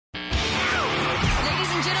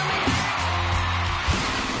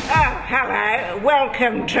Hello,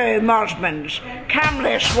 welcome to Mosman's. Come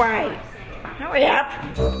this way. Hurry up.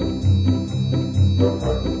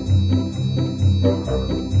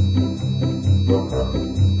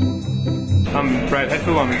 I'm Brad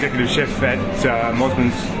Hatfield, I'm executive chef at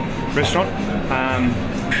Mosman's restaurant.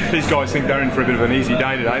 These guys think they're in for a bit of an easy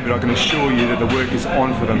day today, but I can assure you that the work is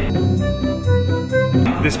on for them.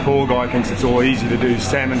 This poor guy thinks it's all easy to do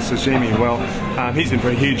salmon sashimi. Well, he's in for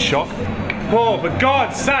a huge shock. Paul, for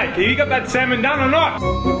God's sake, have you got that salmon done or not?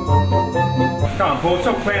 Come on, Paul,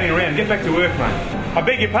 stop clowning around. Get back to work, mate. I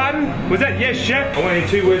beg your pardon? Was that yes, chef? I want to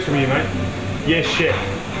hear 2 words from you, mate. Yes, chef.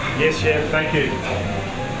 Yes, chef. Thank you.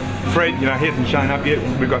 Fred, he hasn't shown up yet.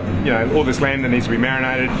 We've got, all this lamb that needs to be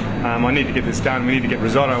marinated. I need to get this done. We need to get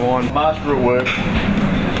risotto on. Master at work.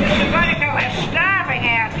 We're starving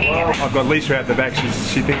out here. I've got Lisa out the back.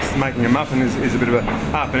 She thinks making a muffin is a bit of a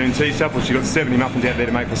afternoon tea stuff. Well, she's got 70 muffins out there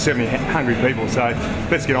to make for 70 hungry people. So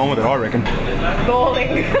let's get on with it, I reckon.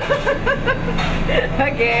 Balling.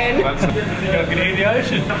 Again. You guys can hear the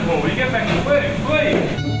ocean. Paul, will you get back to work,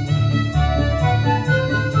 please?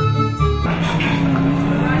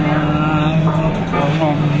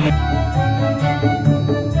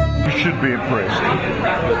 You should be impressed.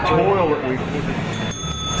 The toil that we put in.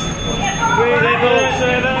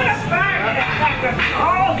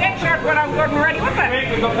 Oh, get that when I'm good and ready with it.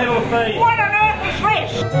 We've got pedal feet. What on earth is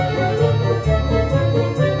this?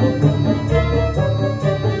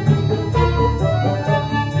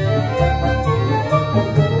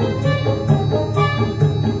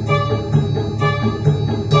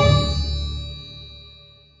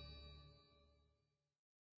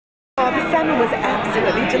 The salmon was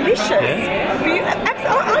absolutely delicious. Yeah.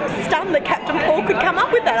 I'm stunned that Captain Paul could come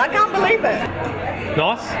up with that. I can't believe it.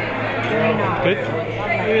 Nice. Very nice. Good.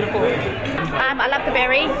 Beautiful. I love the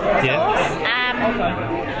berry sauce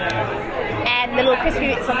and the little crispy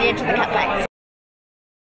bits on the edge of the cupcakes.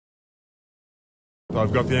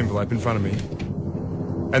 I've got the envelope in front of me.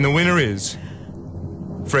 And the winner is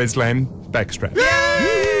Fred's lamb backstrap.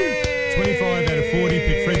 Yay! 25 out of 40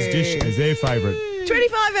 picked Fred's dish as their favourite.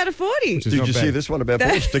 25 out of 40. Did you see this one about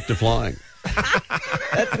Paul? Stick to flying.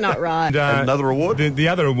 That's not right. And, another award? The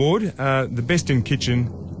other award, the best in kitchen,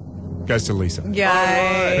 goes to Lisa.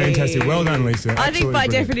 Yay. Fantastic. Well done, Lisa. I think by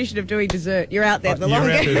definition of doing dessert, you're out there the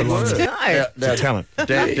longest. You're out there the longest. No. It's a talent.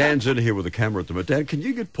 Dan's in here with the camera at the moment. Dan, can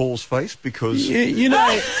you get Paul's face? Because... You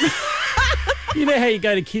know... You know how you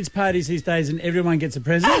go to kids' parties these days and everyone gets a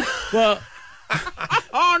present? Well...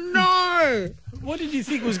 Oh, no! What did you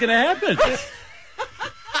think was going to happen?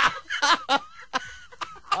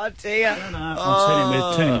 Oh, dear.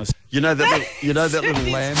 I'm turning you know that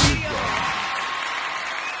little lamb you've got?